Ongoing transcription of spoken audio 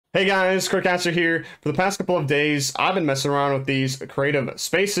Hey guys, Quickcaster here. For the past couple of days, I've been messing around with these creative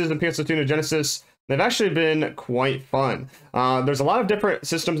spaces in PSO2 and Genesis. They've actually been quite fun. There's a lot of different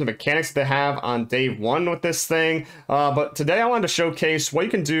systems and mechanics they have on day one with this thing, but today I wanted to showcase what you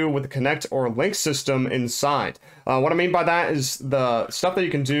can do with the connect or link system inside. What I mean by that is the stuff that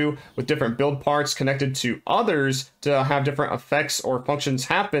you can do with different build parts connected to others to have different effects or functions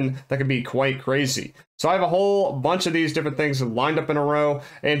happen that can be quite crazy. So I have a whole bunch of these different things lined up in a row,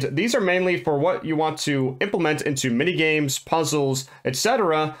 and these are mainly for what you want to implement into mini games, puzzles,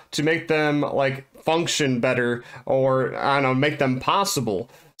 etc. to make them like function better, or I don't know, make them possible.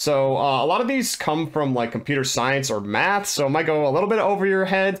 So a lot of these come from like computer science or math, so it might go a little bit over your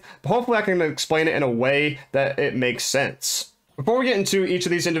head, but hopefully I can explain it in a way that it makes sense. Before we get into each of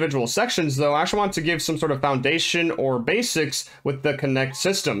these individual sections, though, I actually want to give some sort of foundation or basics with the connect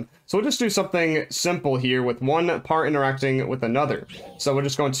system. So we'll just do something simple here with one part interacting with another. So we're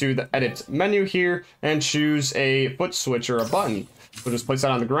just going to the edit menu here and choose a foot switch or a button. We'll just place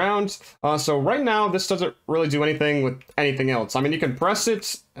that on the ground. So right now, this doesn't really do anything with anything else. I mean, you can press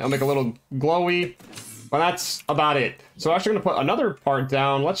it, it'll make a little glowy, but that's about it. So I'm actually going to put another part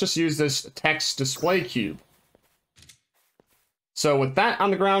down. Let's just use this text display cube. So with that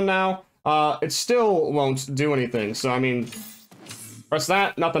on the ground now, it still won't do anything. So I mean, press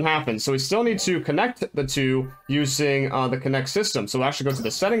that, nothing happens. So we still need to connect the two using the connect system. So we'll actually go to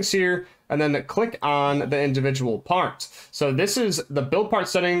the settings here and then click on the individual part. So this is the build part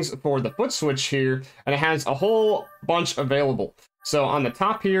settings for the foot switch here, and it has a whole bunch available. So on the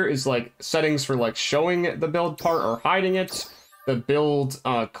top here is like settings for like showing the build part or hiding it, the build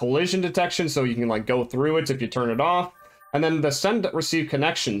collision detection, so you can like go through it if you turn it off. And then the send receive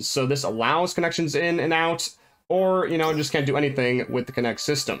connections. So this allows connections in and out, or, you know, just can't do anything with the connect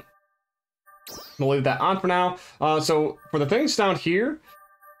system. We'll leave that on for now. So for the things down here,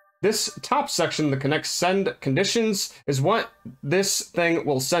 this top section, the connect send conditions, is what this thing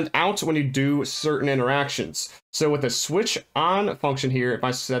will send out when you do certain interactions. So with the switch on function here, if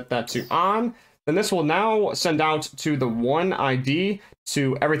I set that to on, then this will now send out to the one ID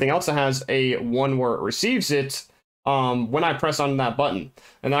to everything else that has a one where it receives it, when I press on that button.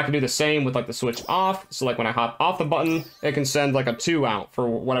 And I can do the same with like the switch off. So like when I hop off the button, it can send like a 2 out for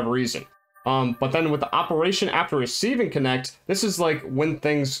whatever reason. But then with the operation after receiving connect, this is like when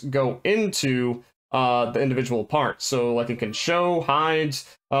things go into the individual parts. So like it can show, hide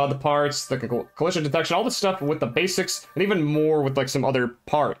the parts, the collision detection, all this stuff with the basics, and even more with like some other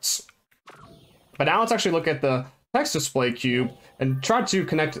parts. But now let's actually look at the text display cube and try to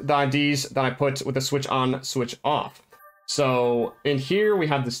connect the IDs that I put with the switch on, switch off. So in here we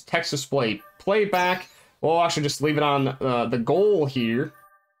have this text display playback. We'll actually just leave it on the goal here.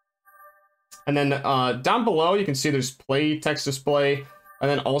 And then down below you can see there's play text display and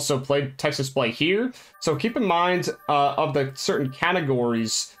then also play text display here. So keep in mind of the certain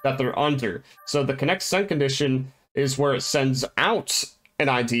categories that they're under. So the connect send condition is where it sends out an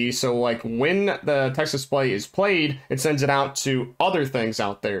ID, so like when the text display is played, it sends it out to other things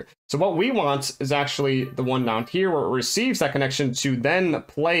out there. So what we want is actually the one down here where it receives that connection to then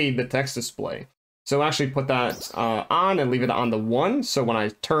play the text display. So actually put that on and leave it on the 1, so when I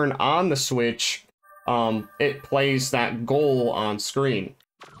turn on the switch, it plays that goal on screen.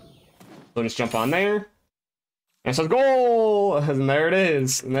 So just jump on there. And it says goal, and there it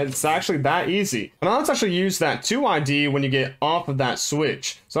is. And it's actually that easy. And now let's actually use that 2 ID when you get off of that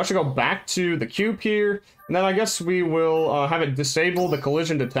switch. So I should go back to the cube here, and then I guess we will have it disable the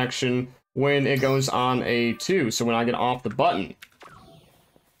collision detection when it goes on a 2, so when I get off the button.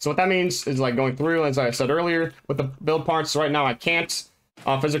 So what that means is like going through, as I said earlier, with the build parts, right now I can't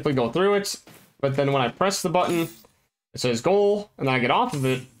physically go through it, but then when I press the button, it says goal, and then I get off of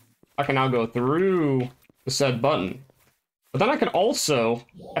it, I can now go through the said button. But then I can also,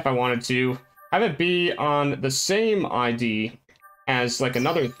 if I wanted to, have it be on the same ID as like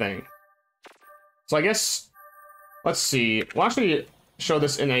another thing. So I guess, let's see, we'll actually show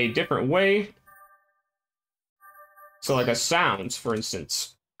this in a different way. So like a sound, for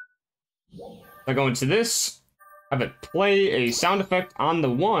instance. I go into this, have it play a sound effect on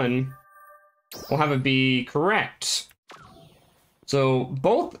the 1, we'll have it be correct. So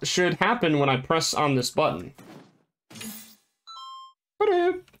both should happen when I press on this button.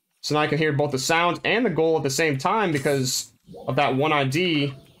 So now I can hear both the sound and the goal at the same time because of that one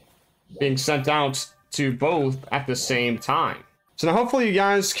ID being sent out to both at the same time. So now hopefully you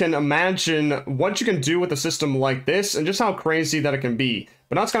guys can imagine what you can do with a system like this and just how crazy that it can be.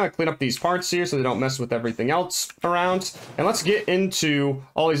 But now it's going to clean up these parts here so they don't mess with everything else around. And let's get into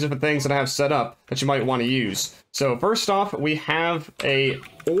all these different things that I have set up that you might want to use. So first off, we have a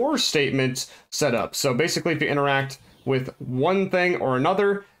OR statement set up. So basically if you interact with one thing or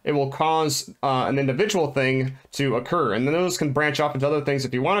another, it will cause an individual thing to occur. And then those can branch off into other things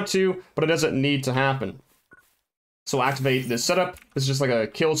if you wanted to, but it doesn't need to happen. So we'll activate this setup. This is just like a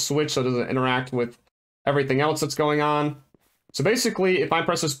kill switch, so it doesn't interact with everything else that's going on. So basically, if I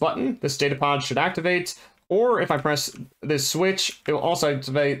press this button, this data pod should activate, or if I press this switch, it will also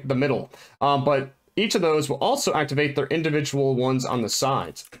activate the middle. But each of those will also activate their individual ones on the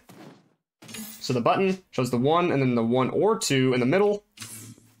sides. So the button shows the 1 and then the 1 or 2 in the middle.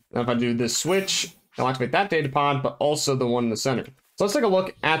 Now if I do this switch, it'll activate that data pod, but also the one in the center. So let's take a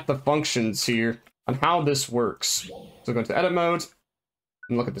look at the functions here on how this works. So go to edit mode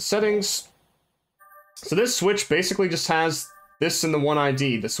and look at the settings. So this switch basically just has this in the one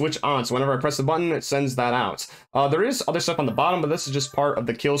ID, the switch on. So whenever I press the button, it sends that out. There is other stuff on the bottom, but this is just part of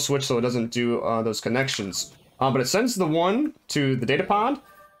the kill switch, so it doesn't do those connections. But it sends the 1 to the data pod,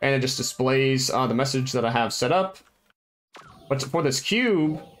 and it just displays the message that I have set up. But for this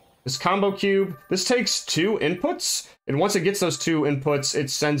cube, this combo cube, this takes 2 inputs, and once it gets those 2 inputs, it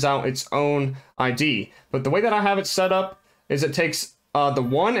sends out its own ID. But the way that I have it set up is it takes the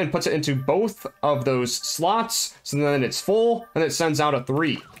 1 and puts it into both of those slots, so then it's full, and it sends out a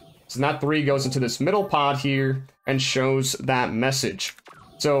 3. So that 3 goes into this middle pod here and shows that message.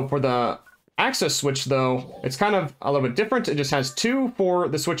 So for the access switch, though, it's kind of a little bit different. It just has 2 for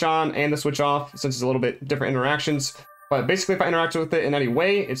the switch on and the switch off, since it's a little bit different interactions. But basically, if I interact with it in any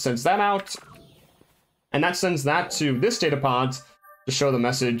way, it sends that out. And that sends that to this data pod to show the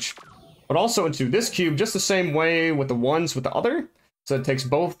message. But also into this cube, just the same way with the ones with the other. So it takes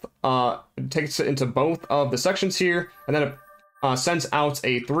both, it takes it into both of the sections here. And then it sends out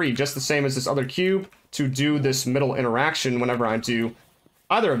a 3, just the same as this other cube, to do this middle interaction whenever I do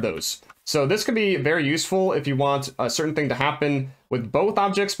either of those. So this could be very useful if you want a certain thing to happen with both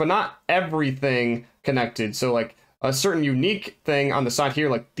objects, but not everything connected. So like a certain unique thing on the side here,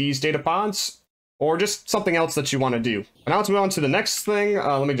 like these data pods, or just something else that you want to do. And now let's move on to the next thing.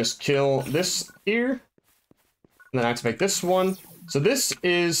 Let me just kill this here, and then activate this one. So this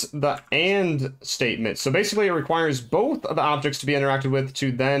is the AND statement. So basically it requires both of the objects to be interacted with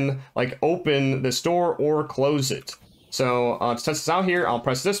to then like open this door or close it. So to test this out here, I'll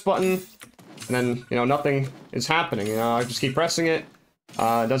press this button, and then, nothing is happening. I just keep pressing it.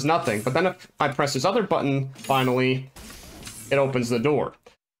 It does nothing. But then if I press this other button, finally, it opens the door.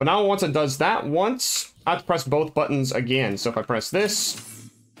 But now once it does that once, I have to press both buttons again. So if I press this,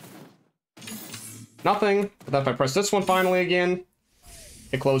 nothing. But then if I press this one finally again,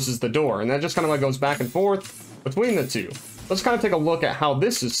 it closes the door. And that just kind of like goes back and forth between the two. Let's kind of take a look at how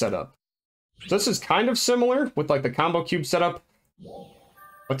this is set up. So this is kind of similar with like the combo cube setup.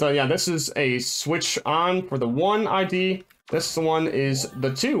 But yeah, this is a switch on for the 1 ID. This one is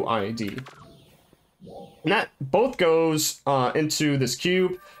the 2 ID. And that both goes into this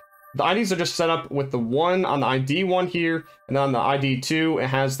cube. The IDs are just set up with the 1 on the ID 1 here, and on the ID 2, it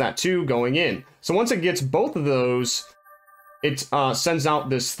has that 2 going in. So once it gets both of those, it sends out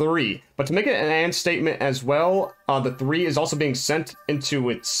this 3. But to make it an AND statement as well, the 3 is also being sent into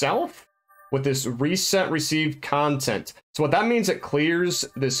itself with this reset received content. So what that means, it clears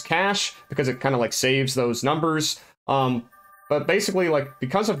this cache because it kind of like saves those numbers. But basically, like,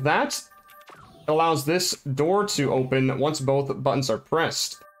 because of that, it allows this door to open once both buttons are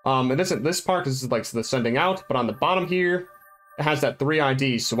pressed. It isn't this part because it's like the sending out, but on the bottom here, it has that 3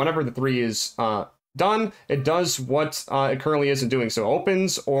 IDs. So whenever the 3 is done, it does what it currently isn't doing. So it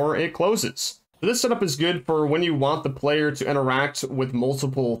opens or it closes. So this setup is good for when you want the player to interact with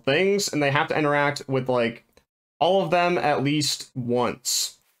multiple things, and they have to interact with like all of them at least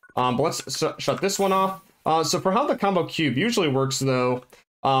once. But let's shut this one off. So for how the combo cube usually works though,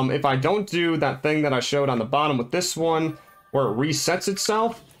 if I don't do that thing that I showed on the bottom with this one, where it resets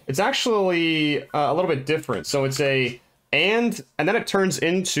itself, it's actually a little bit different. So it's a and then it turns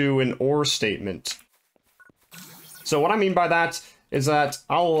into an OR statement. So what I mean by that is that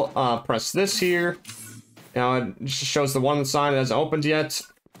I'll press this here. It just shows the one on the side that hasn't opened yet.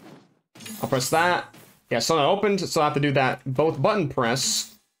 I'll press that. Yeah, so not opened, so I have to do that both button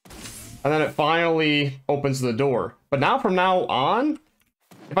press. And then it finally opens the door. But now from now on,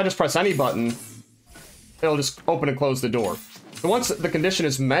 if I just press any button, it'll just open and close the door. So once the condition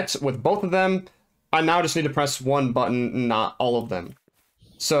is met with both of them, I now just need to press one button, not all of them.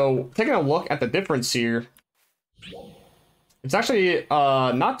 So taking a look at the difference here, It's actually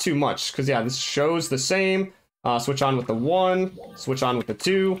not too much, because yeah, this shows the same. Switch on with the 1, switch on with the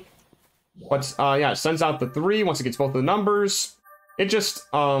 2. But yeah, it sends out the 3 once it gets both of the numbers. It just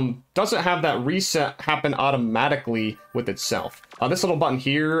doesn't have that reset happen automatically with itself. This little button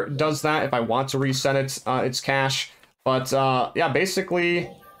here does that if I want to reset its cache. But yeah, basically,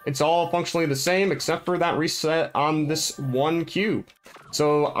 it's all functionally the same except for that reset on this one cube.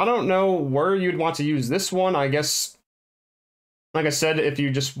 So I don't know where you'd want to use this one. I guess, like I said, if you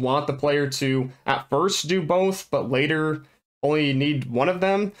just want the player to at first do both, but later only need one of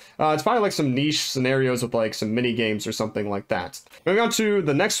them, it's probably like some niche scenarios with like some mini games or something like that. Moving on to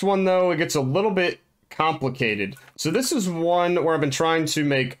the next one though, it gets a little bit complicated. So this is one where I've been trying to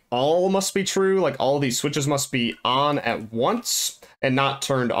make all must be true, like all these switches must be on at once and not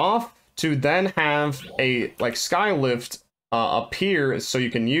turned off, to then have a like skylift appear so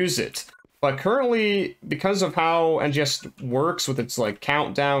you can use it. But currently, because of how NGS works with its like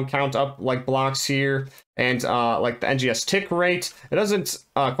countdown, count up like blocks here, and like the NGS tick rate, it doesn't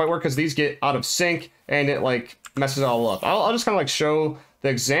quite work because these get out of sync and it like messes it all up. I'll just kind of like show the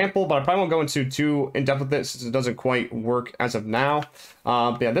example, but I probably won't go into too in depth with this since it doesn't quite work as of now.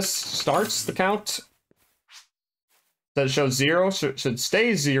 But yeah, this starts the count. So it shows 0, so it should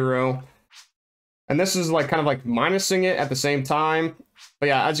stay 0. And this is like kind of like minusing it at the same time. But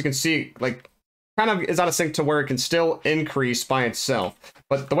yeah, as you can see, like kind of is out of sync to where it can still increase by itself.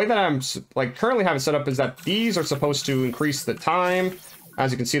 But the way that I'm like currently have it set up is that these are supposed to increase the time.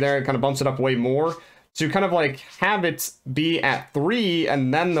 As you can see there, it kind of bumps it up way more. To kind of like have it be at 3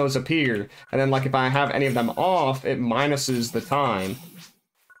 and then those appear. And then like if I have any of them off, it minuses the time.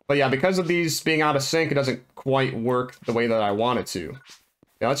 But yeah, because of these being out of sync, it doesn't quite work the way that I want it to.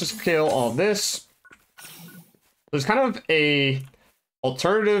 Yeah, let's just kill all this. There's kind of a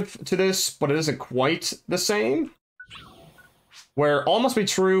alternative to this, but it isn't quite the same. Where all must be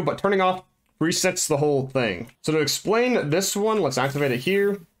true, but turning off resets the whole thing. So to explain this one, let's activate it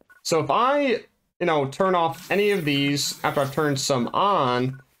here. So if I, turn off any of these after I've turned some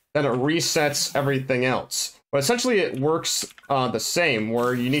on, then it resets everything else. But essentially it works the same,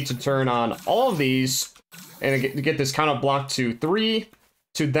 where you need to turn on all of these and get this count up block to 3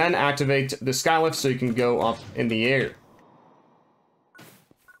 to then activate the skylift so you can go up in the air.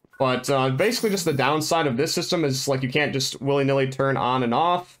 But basically just the downside of this system is like you can't just willy-nilly turn on and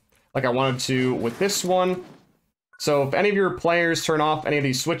off like I wanted to with this one. So if any of your players turn off any of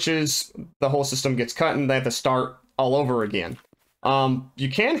these switches, the whole system gets cut and they have to start all over again. You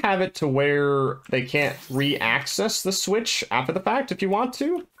can have it to where they can't re-access the switch after the fact if you want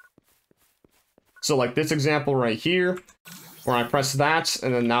to. So like this example right here, where I press that,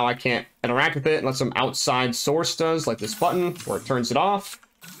 and then now I can't interact with it unless some outside source does, like this button, where it turns it off.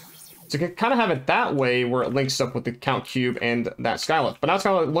 So you can kind of have it that way, where it links up with the count cube and that skylift. But now let's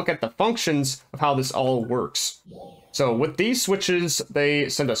kind of look at the functions of how this all works. So with these switches, they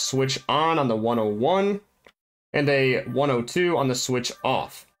send a switch on the 101, and a 102 on the switch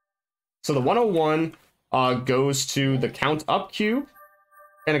off. So the 101 goes to the count up cube,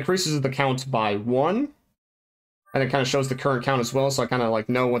 and increases the count by 1. And it kind of shows the current count as well, so I kind of like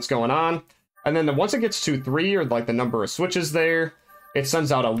know what's going on. And then once it gets to 3, or like the number of switches there, it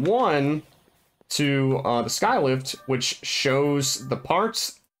sends out a 1 to the skylift, which shows the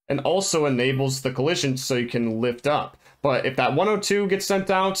parts and also enables the collision so you can lift up. But if that 102 gets sent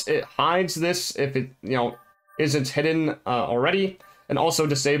out, it hides this if it isn't hidden already, and also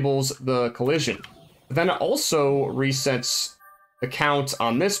disables the collision. But then it also resets the count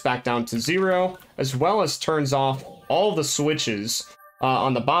on this back down to 0, as well as turns off all the switches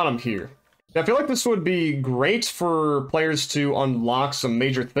on the bottom here. Now, I feel like this would be great for players to unlock some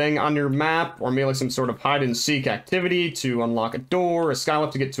major thing on your map, or maybe like some sort of hide-and-seek activity to unlock a door, a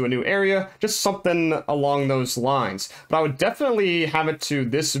skylift to get to a new area, just something along those lines. But I would definitely have it to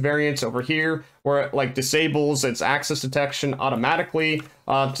this variant over here, where it like disables its access detection automatically.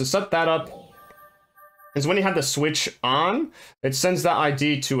 To set that up is when you have the switch on, it sends that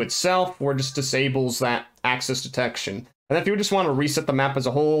ID to itself, or just disables that access detection. And if you just want to reset the map as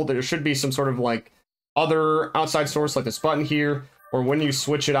a whole, there should be some sort of like other outside source like this button here, or when you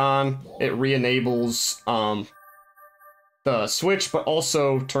switch it on, it re-enables the switch, but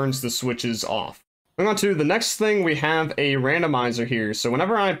also turns the switches off. Moving on to the next thing, we have a randomizer here. So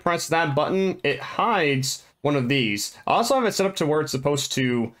whenever I press that button, it hides one of these. I also have it set up to where it's supposed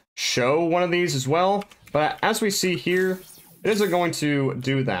to show one of these as well, but as we see here, it isn't going to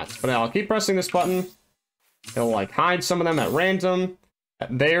do that. But I'll keep pressing this button. It'll like hide some of them at random.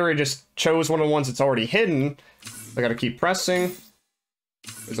 There, it just chose one of the ones that's already hidden. I gotta keep pressing.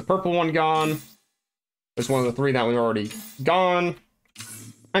 There's a purple one gone. There's one of the 3 that we've already gone.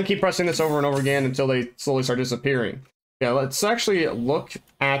 And keep pressing this over and over again until they slowly start disappearing. Yeah, let's actually look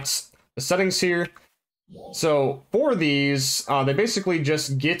at the settings here. So for these, they basically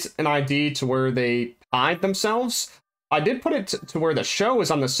just get an ID to where they hide themselves. I did put it to where the show is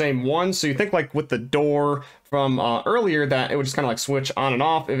on the same one, so you think like with the door from earlier that it would just kind of like switch on and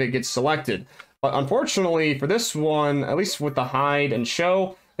off if it gets selected. But unfortunately for this one, at least with the hide and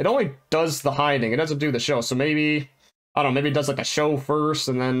show, it only does the hiding. It doesn't do the show. So maybe, I don't know, maybe it does like a show first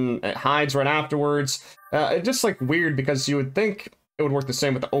and then it hides right afterwards. It's just like weird because you would think it would work the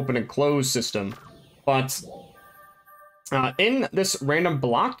same with the open and close system. But in this random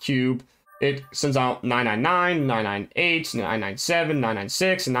block cube, it sends out 999, 998, 997,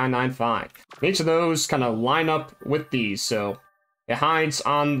 996, and 995. And each of those kind of line up with these. So it hides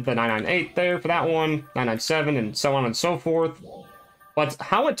on the 998 there for that one, 997, and so on and so forth. But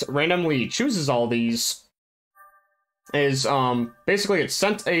how it randomly chooses all these is basically it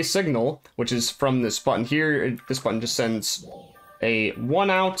sent a signal, which is from this button here. This button just sends a 1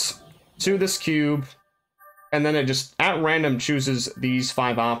 out to this cube, and then it just at random chooses these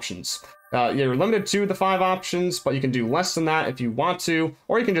 5 options. You're limited to the 5 options, but you can do less than that if you want to,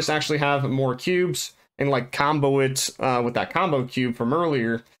 or you can just actually have more cubes and like combo it with that combo cube from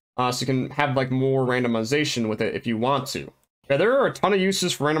earlier, so you can have like more randomization with it if you want to. Yeah, there are a ton of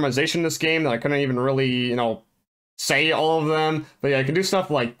uses for randomization in this game that I couldn't even really, you know, say all of them, but yeah, you can do stuff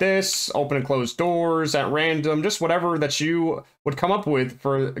like this, open and close doors at random, just whatever that you would come up with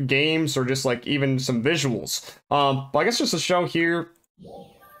for games or just like even some visuals. But I guess just to show here,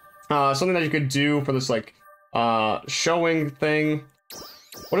 something that you could do for this like showing thing.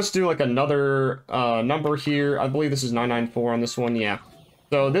 We'll just do like another number here. I believe this is 994 on this one, yeah.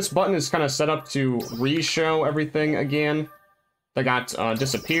 So this button is kind of set up to re-show everything again that got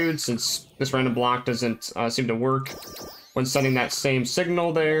disappeared, since this random block doesn't seem to work when sending that same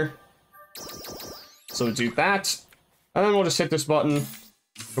signal there. So we'll do that, and then we'll just hit this button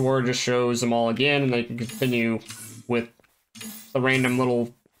to where it just shows them all again, and then you can continue with the random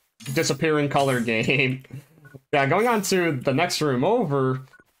little disappearing color game. Yeah, going on to the next room over,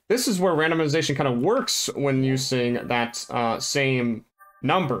 this is where randomization kind of works when using that same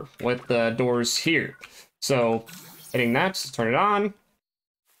number with the doors here. So hitting that to turn it on,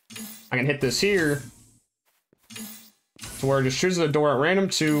 I can hit this here to where it just chooses a door at random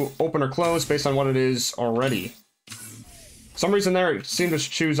to open or close based on what it is already. For some reason there it seemed to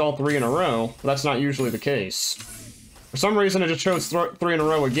choose all 3 in a row, but that's not usually the case. For some reason it just chose 3 in a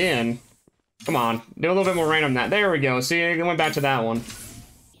row again. Come on, do a little bit more random than that. There we go, see, it went back to that one.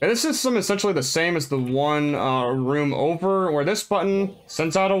 Yeah, this system is essentially the same as the one room over, where this button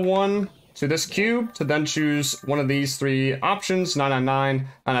sends out a 1 to this cube to then choose one of these 3 options, 999,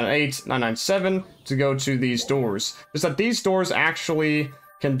 998, 997, to go to these doors. Just that these doors actually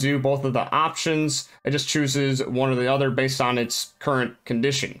can do both of the options. It just chooses one or the other based on its current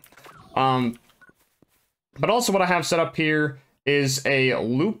condition. But also what I have set up here is a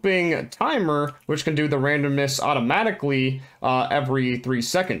looping timer, which can do the randomness automatically every 3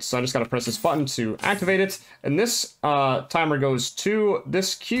 seconds. So I just got to press this button to activate it. And this timer goes to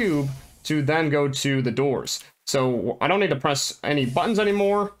this cube to then go to the doors. So I don't need to press any buttons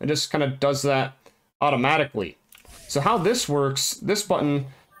anymore. It just kind of does that automatically. So how this works, this button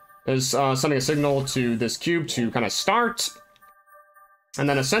is sending a signal to this cube to kind of start. And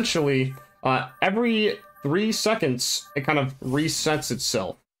then essentially every 3 seconds, it kind of resets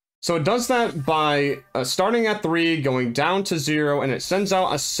itself. So it does that by starting at 3, going down to 0, and it sends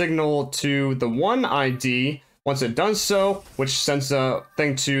out a signal to the 1 ID. Once it does so, which sends a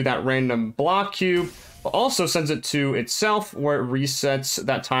thing to that random block cube, but also sends it to itself where it resets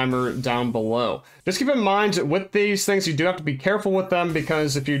that timer down below. Just keep in mind with these things, you do have to be careful with them,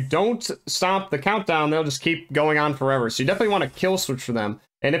 because if you don't stop the countdown, they'll just keep going on forever. So you definitely want to kill switch for them.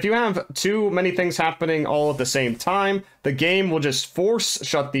 And if you have too many things happening all at the same time, the game will just force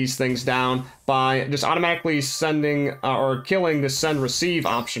shut these things down by just automatically sending or killing the send receive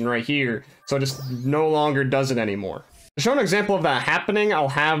option right here. So it just no longer does it anymore. To show an example of that happening, I'll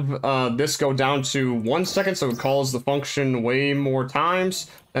have this go down to 1 second, so it calls the function way more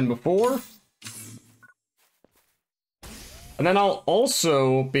times than before. And then I'll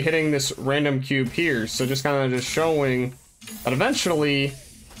also be hitting this random cube here, so just kind of just showing that eventually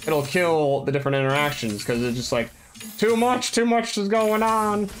it'll kill the different interactions, because it's just like, too much is going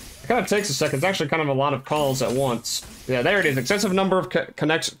on. It kind of takes a second. It's actually kind of a lot of calls at once. Yeah, there it is. Excessive number of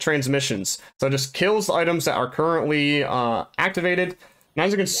connect transmissions. So it just kills the items that are currently activated. And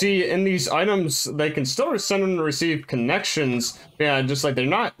as you can see in these items, they can still send and receive connections. Yeah, just like they're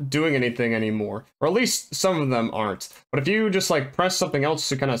not doing anything anymore. Or at least some of them aren't. But if you just like press something else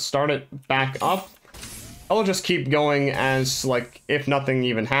to kind of start it back up, it'll just keep going as like if nothing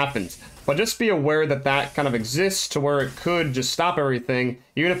even happened. But just be aware that that kind of exists to where it could just stop everything,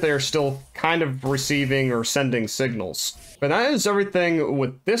 even if they're still kind of receiving or sending signals. But that is everything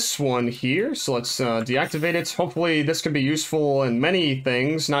with this one here, so let's deactivate it. Hopefully this can be useful in many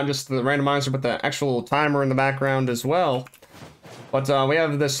things, not just the randomizer, but the actual timer in the background as well. But we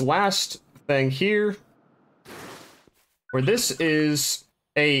have this last thing here, where this is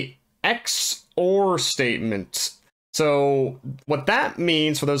a XOR statement. So what that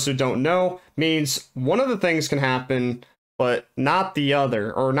means, for those who don't know, means one of the things can happen, but not the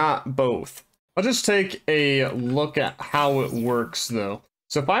other, or not both. I'll just take a look at how it works, though.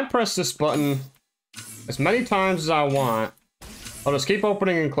 So if I press this button as many times as I want, I'll just keep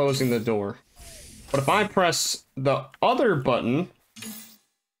opening and closing the door. But if I press the other button,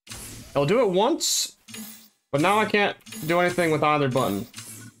 it'll do it once, but now I can't do anything with either button.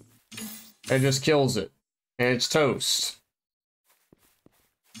 It just kills it. And it's toast.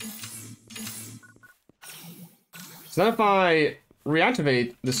 So then if I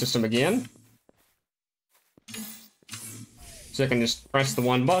reactivate the system again, so I can just press the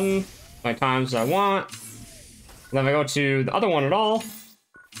one button as many times as I want. And then if I go to the other one at all,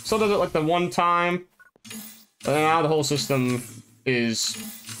 still does it like the one time, and then now the whole system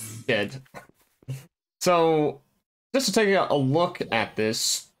is dead. So just to take a look at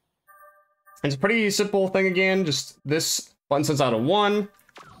this, it's a pretty simple thing again, just this button sends out a 1,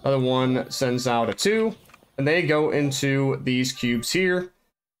 other one sends out a 2, and they go into these cubes here.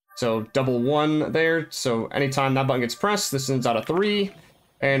 So double 1 there, so anytime that button gets pressed, this sends out a 3,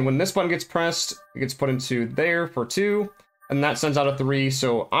 and when this button gets pressed, it gets put into there for 2, and that sends out a 3,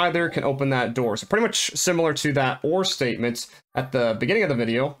 so either can open that door. So pretty much similar to that OR statement at the beginning of the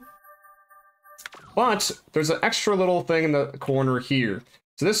video, but there's an extra little thing in the corner here.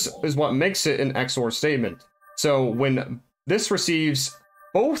 So this is what makes it an XOR statement. So when this receives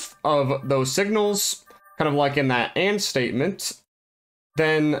both of those signals, kind of like in that AND statement,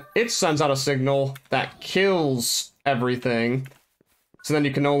 then it sends out a signal that kills everything. So then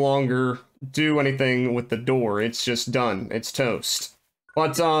you can no longer do anything with the door. It's just done. It's toast.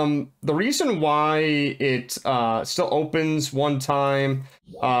 But the reason why it still opens one time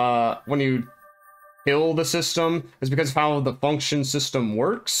when you kill the system is because of how the function system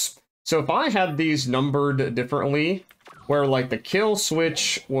works. So if I had these numbered differently, where like the kill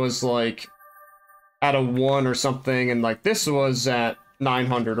switch was like at a 1 or something, and like this was at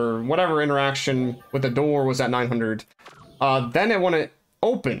 900, or whatever interaction with the door was at 900, then it wouldn't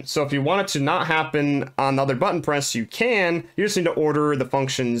open. So if you want it to not happen on the other button press, you can. You just need to order the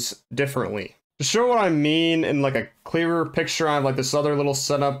functions differently. To show what I mean in like a clearer picture, I have like this other little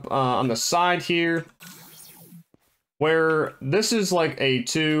setup on the side here, where this is like a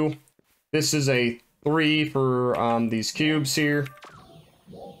 2, this is a 3 for these cubes here,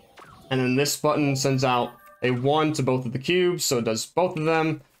 and then this button sends out a 1 to both of the cubes, so it does both of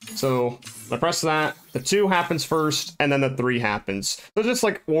them. So when I press that, the 2 happens first, and then the 3 happens. So just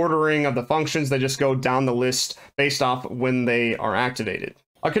like ordering of the functions, they just go down the list based off when they are activated.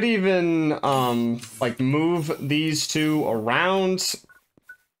 I could even like move these two around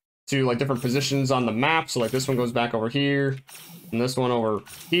to like different positions on the map. So like this one goes back over here, and this one over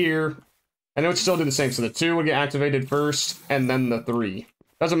here, and it would still do the same. So the 2 would get activated first, and then the 3.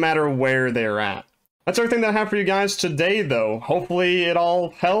 Doesn't matter where they're at. That's everything that I have for you guys today, though. Hopefully it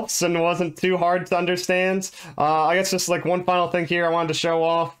all helps and wasn't too hard to understand. I guess just like one final thing here I wanted to show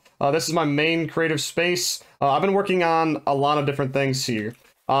off. This is my main creative space. I've been working on a lot of different things here.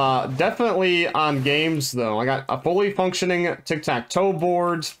 Definitely on games, though. I got a fully functioning tic-tac-toe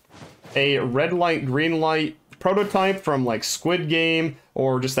board, a red light, green light prototype from like Squid Game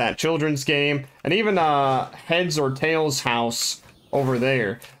or just that children's game, and even Heads or Tails house over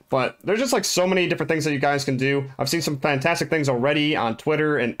there. But there's just like so many different things that you guys can do. I've seen some fantastic things already on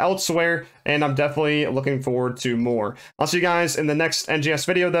Twitter and elsewhere, and I'm definitely looking forward to more. I'll see you guys in the next NGS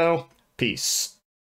video, though. Peace.